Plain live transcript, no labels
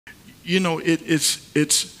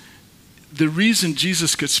it's the reason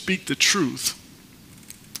Jesus could speak the truth.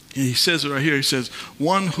 And he says it right here. He says,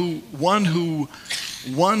 one who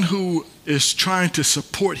is trying to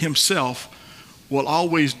support himself will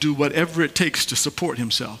always do whatever it takes to support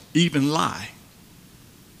himself, even lie.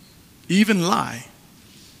 Even lie.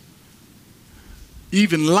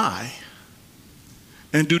 Even lie.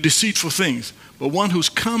 And do deceitful things. But one who's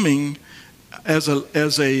coming as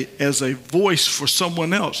a voice for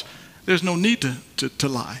someone else, there's no need to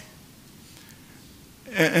lie.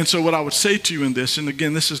 And so what I would say to you in this, and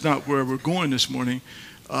again, this is not where we're going this morning,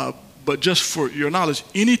 but just for your knowledge,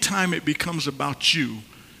 anytime it becomes about you,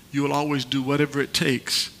 you will always do whatever it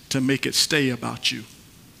takes to make it stay about you.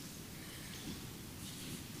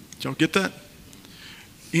 Did y'all get that?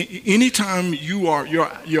 Anytime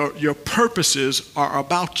your purposes are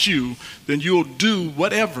about you, then you'll do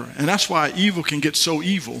whatever. And that's why evil can get so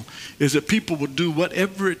evil, is that people will do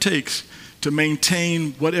whatever it takes to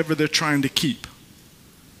maintain whatever they're trying to keep.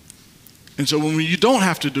 And so when you don't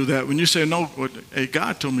have to do that, when you say, no, hey,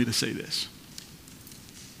 God told me to say this.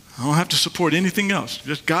 I don't have to support anything else.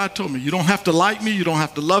 Just God told me. You don't have to like me. You don't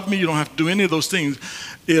have to love me. You don't have to do any of those things.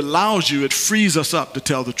 It allows you, it frees us up to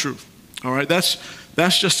tell the truth. All right, that's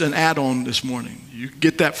just an add-on this morning. You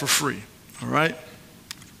get that for free. All right?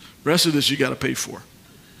 The rest of this you got to pay for.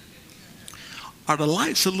 Are the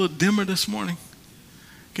lights a little dimmer this morning?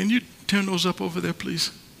 Can you turn those up over there,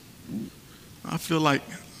 please? I feel like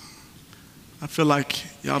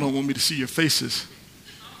y'all don't want me to see your faces.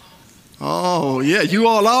 Oh, yeah, you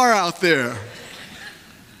all are out there.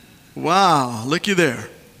 Wow, looky there.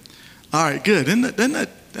 All right, good.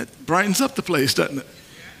 That brightens up the place, doesn't it?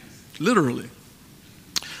 Literally.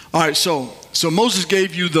 All right, so Moses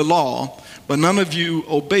gave you the law, but none of you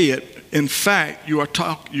obey it. In fact, you are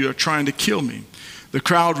trying to kill me. The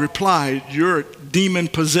crowd replied, you're demon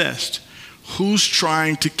possessed. Who's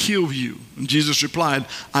trying to kill you? And Jesus replied,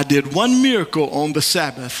 I did one miracle on the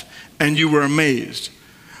Sabbath, and you were amazed.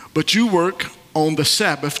 But you work on the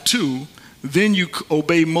Sabbath too, then you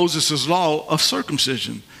obey Moses' law of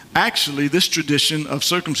circumcision. Actually, this tradition of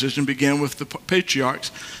circumcision began with the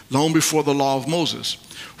patriarchs long before the law of Moses.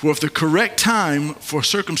 For if the correct time for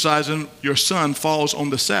circumcising your son falls on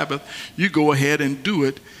the Sabbath, you go ahead and do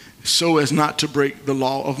it so as not to break the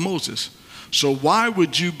law of Moses. So why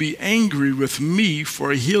would you be angry with me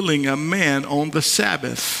for healing a man on the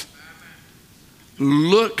Sabbath?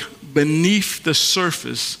 Look beneath the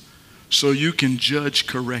surface so you can judge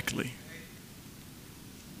correctly.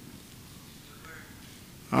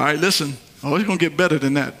 All right, listen. Oh, it's going to get better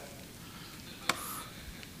than that.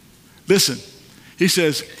 Listen. He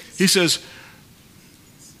says,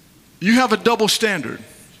 you have a double standard.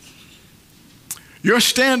 Your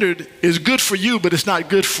standard is good for you, but it's not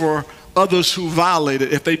good for others who violate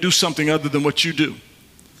it if they do something other than what you do.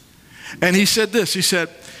 And he said this, he said,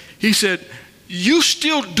 you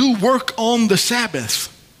still do work on the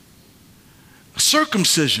Sabbath,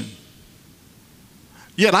 circumcision.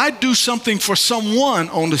 Yet I do something for someone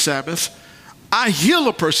on the Sabbath. I heal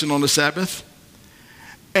a person on the Sabbath,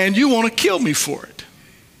 and you want to kill me for it.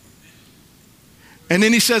 And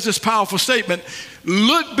then he says this powerful statement,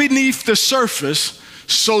 look beneath the surface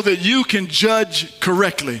so that you can judge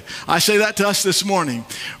correctly. I say that to us this morning.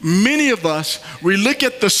 Many of us, we look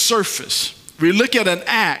at the surface, we look at an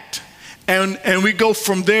act, and we go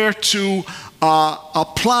from there to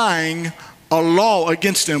applying a law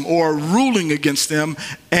against them or ruling against them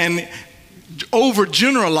and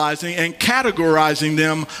overgeneralizing and categorizing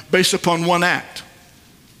them based upon one act.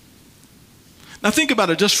 Now think about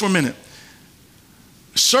it just for a minute.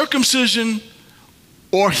 Circumcision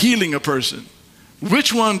or healing a person,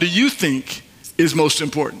 which one do you think is most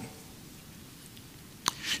important?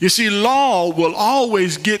 You see, law will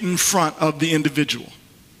always get in front of the individual.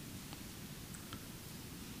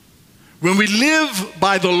 When we live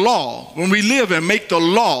by the law, when we live and make the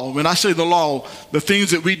law, when I say the law, the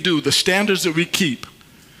things that we do, the standards that we keep,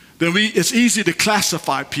 then it's easy to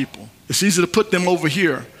classify people. It's easy to put them over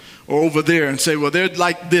here or over there and say, well, they're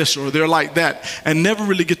like this or they're like that, and never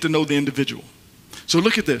really get to know the individual. So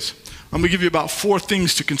look at this. I'm going to give you about 4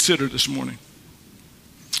 things to consider this morning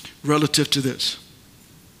relative to this.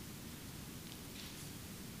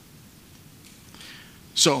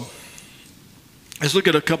 So let's look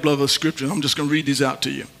at a couple of the scriptures. I'm just going to read these out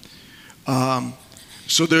to you.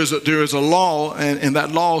 So there is a law, and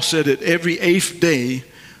that law said that every 8th day,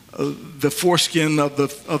 the foreskin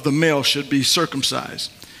of the male should be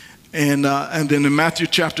circumcised. And then in Matthew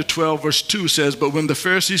chapter 12, verse 2 says, but when the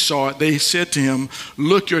Pharisees saw it, they said to him,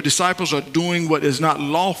 look, your disciples are doing what is not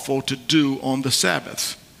lawful to do on the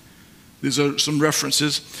Sabbath. These are some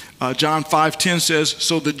references. John 5:10 says,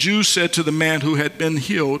 so the Jews said to the man who had been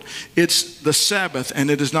healed, it's the Sabbath,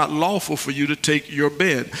 and it is not lawful for you to take your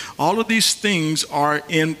bed. All of these things are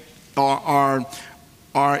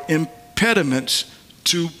impediments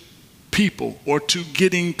to people, or to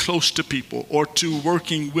getting close to people, or to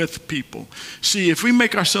working with people. See, if we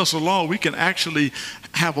make ourselves a law, we can actually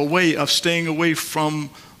have a way of staying away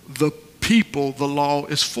from the people the law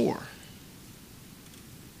is for.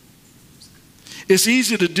 It's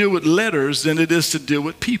easier to deal with letters than it is to deal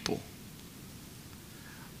with people.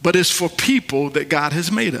 But it's for people that God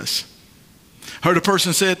has made us. Heard a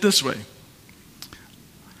person say it this way.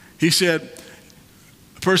 He said,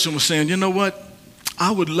 a person was saying, you know what?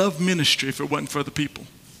 I would love ministry if it wasn't for the people.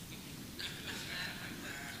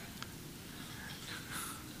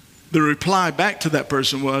 The reply back to that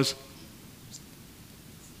person was,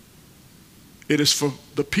 it is for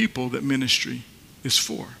the people that ministry is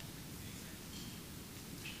for.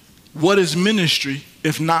 What is ministry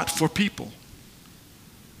if not for people?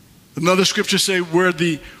 Another scripture say where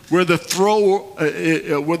the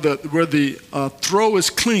throw is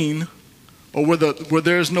clean, or where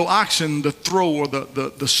there is no oxen, the throw or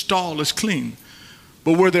the stall is clean.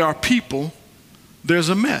 But where there are people, there's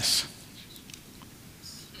a mess.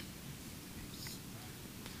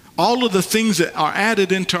 All of the things that are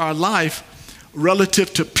added into our life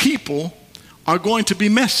relative to people are going to be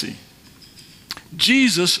messy.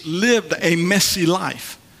 Jesus lived a messy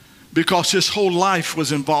life because his whole life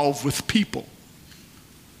was involved with people.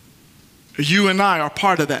 You and I are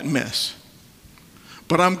part of that mess.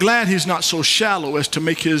 But I'm glad he's not so shallow as to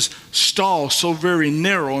make his stall so very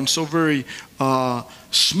narrow and so very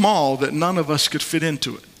small that none of us could fit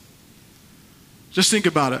into it. Just think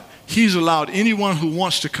about it. He's allowed anyone who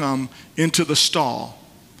wants to come into the stall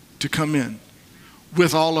to come in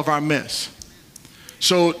with all of our mess.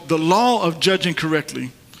 So the law of judging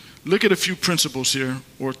correctly, look at a few principles here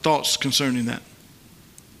or thoughts concerning that.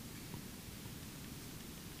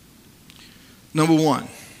 Number one,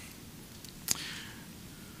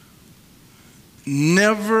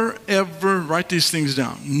 never ever, write these things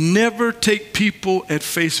down, never take people at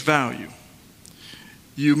face value.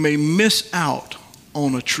 You may miss out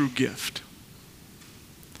on a true gift.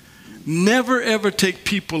 Never ever take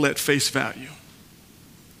people at face value.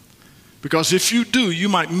 Because if you do, you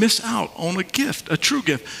might miss out on a gift, a true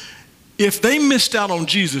gift. If they missed out on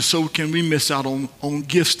Jesus, so can we miss out on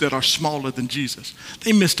gifts that are smaller than Jesus?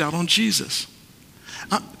 They missed out on Jesus.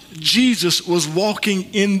 Jesus was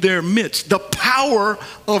walking in their midst. The power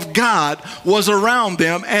of God was around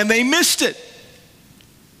them and they missed it.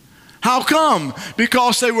 How come?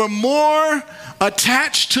 Because they were more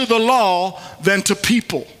attached to the law than to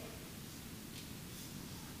people.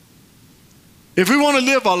 If we want to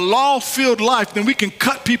live a law-filled life, then we can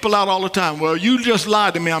cut people out all the time. Well, you just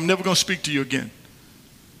lied to me. I'm never going to speak to you again.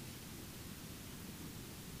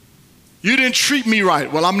 You didn't treat me right.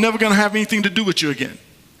 Well, I'm never going to have anything to do with you again.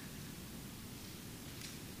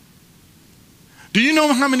 Do you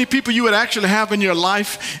know how many people you would actually have in your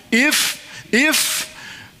life if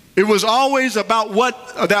it was always about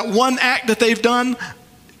that one act that they've done?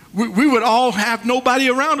 We would all have nobody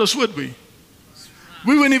around us, would we?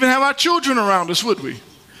 We wouldn't even have our children around us, would we?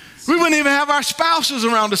 We wouldn't even have our spouses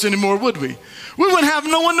around us anymore, would we? We wouldn't have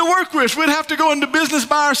no one to work with. We'd have to go into business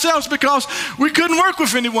by ourselves because we couldn't work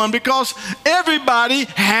with anyone, because everybody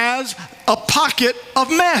has a pocket of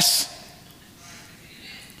mess.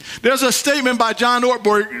 There's a statement by John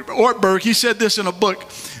Ortberg. He said this in a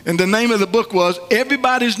book, and the name of the book was,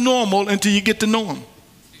 Everybody's Normal Until You Get to Know Them.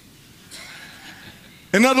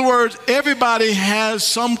 In other words, everybody has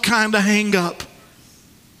some kind of hang up.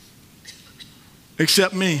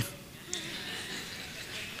 Except me.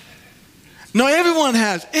 No, everyone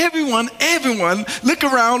has. Everyone. Look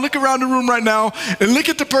around the room right now and look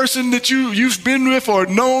at the person that you've been with or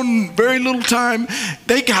known very little time.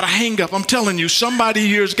 They got a hang up. I'm telling you, somebody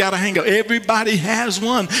here's got a hang up. Everybody has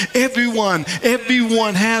one. Everyone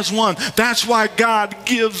has one. That's why God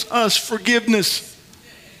gives us forgiveness.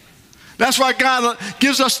 That's why God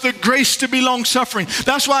gives us the grace to be long-suffering.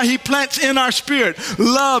 That's why he plants in our spirit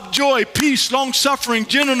love, joy, peace, long-suffering,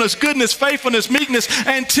 gentleness, goodness, faithfulness, meekness,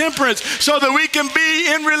 and temperance, so that we can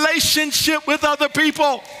be in relationship with other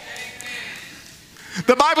people.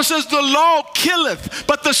 The Bible says the law killeth,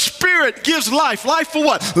 but the Spirit gives life. Life for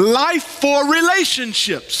what? Life for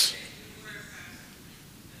relationships.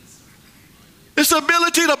 It's the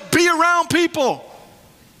ability to be around people.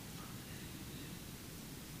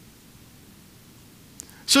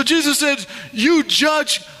 So Jesus said, you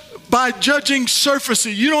judge by judging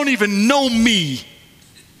surfacing. You don't even know me.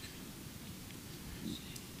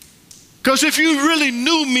 Because if you really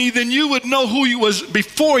knew me, then you would know who he was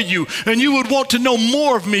before you, and you would want to know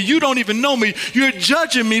more of me. You don't even know me. You're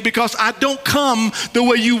judging me because I don't come the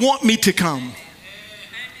way you want me to come.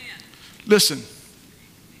 Listen.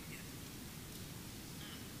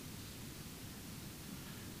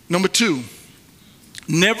 Number 2,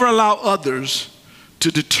 never allow others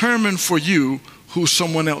to determine for you who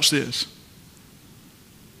someone else is.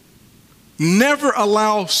 Never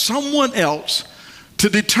allow someone else to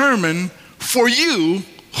determine for you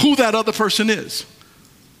who that other person is.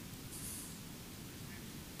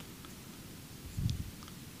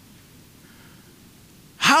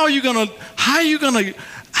 How are you going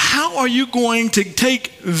to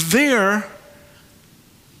take their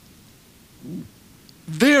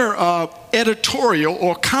editorial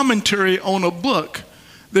or commentary on a book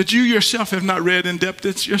that you yourself have not read in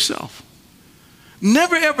depth yourself?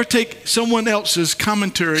 Never ever take someone else's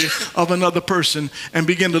commentary of another person and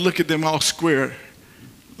begin to look at them all square.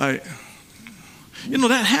 Like,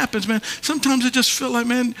 that happens, man. Sometimes I just feel like,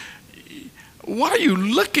 man, why are you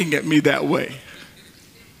looking at me that way?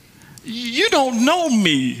 You don't know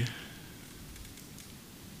me.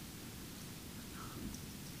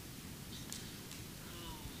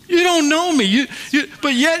 You don't know me,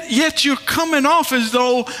 but yet you're coming off as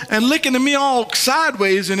though and looking at me all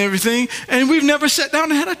sideways and everything, and we've never sat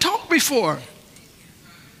down and had a talk before.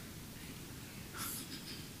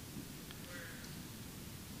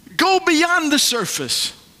 Go beyond the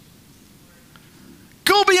surface.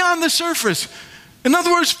 Go beyond the surface. In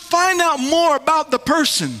other words, find out more about the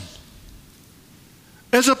person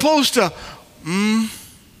as opposed to,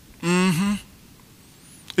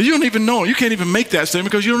 You don't even know. You can't even make that statement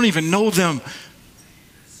because you don't even know them.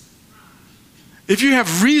 If you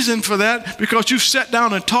have reason for that because you've sat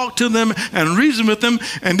down and talked to them and reasoned with them,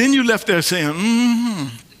 and then you left there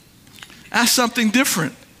saying, that's something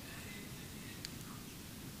different.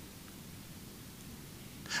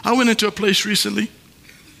 I went into a place recently,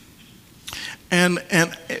 and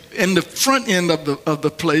in the front end of the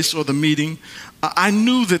place or the meeting, I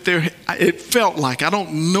knew that it felt like, I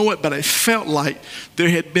don't know it, but it felt like there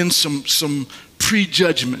had been some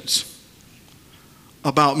prejudgments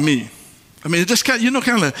about me. I mean, it just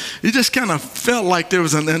kind of felt like there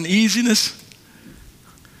was an uneasiness.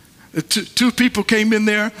 Two people came in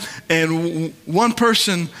there, and one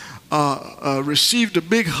person received a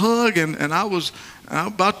big hug, and I'm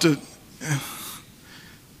about to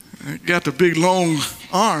got the big long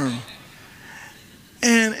arm.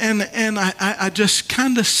 And I just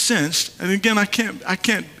kind of sensed, and again, I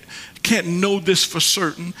can't know this for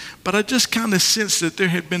certain, but I just kind of sensed that there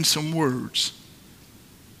had been some words.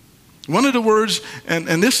 One of the words,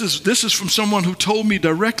 and this is from someone who told me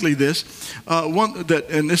directly this,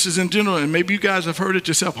 and this is in general, and maybe you guys have heard it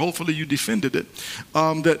yourself. Hopefully, you defended it.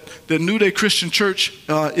 That the New Day Christian Church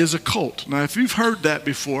is a cult. Now, if you've heard that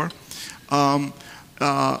before,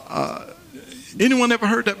 anyone ever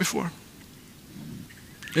heard that before?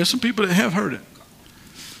 There's some people that have heard it.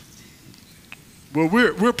 Well,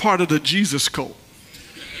 we're part of the Jesus cult.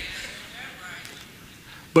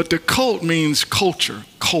 But the cult means culture,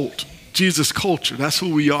 cult, Jesus culture. That's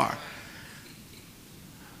who we are.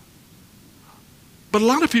 But a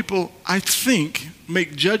lot of people, I think,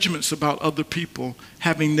 make judgments about other people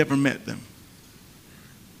having never met them.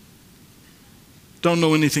 Don't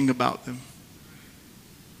know anything about them.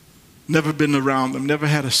 Never been around them, never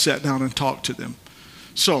had a sit down and talk to them.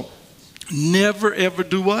 So, never ever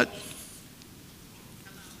do what?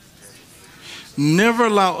 Never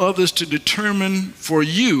allow others to determine for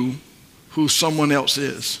you who someone else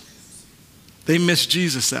is. They missed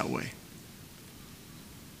Jesus that way.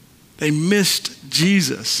 They missed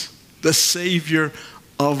Jesus, the Savior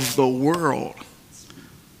of the world.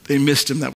 They missed him that way.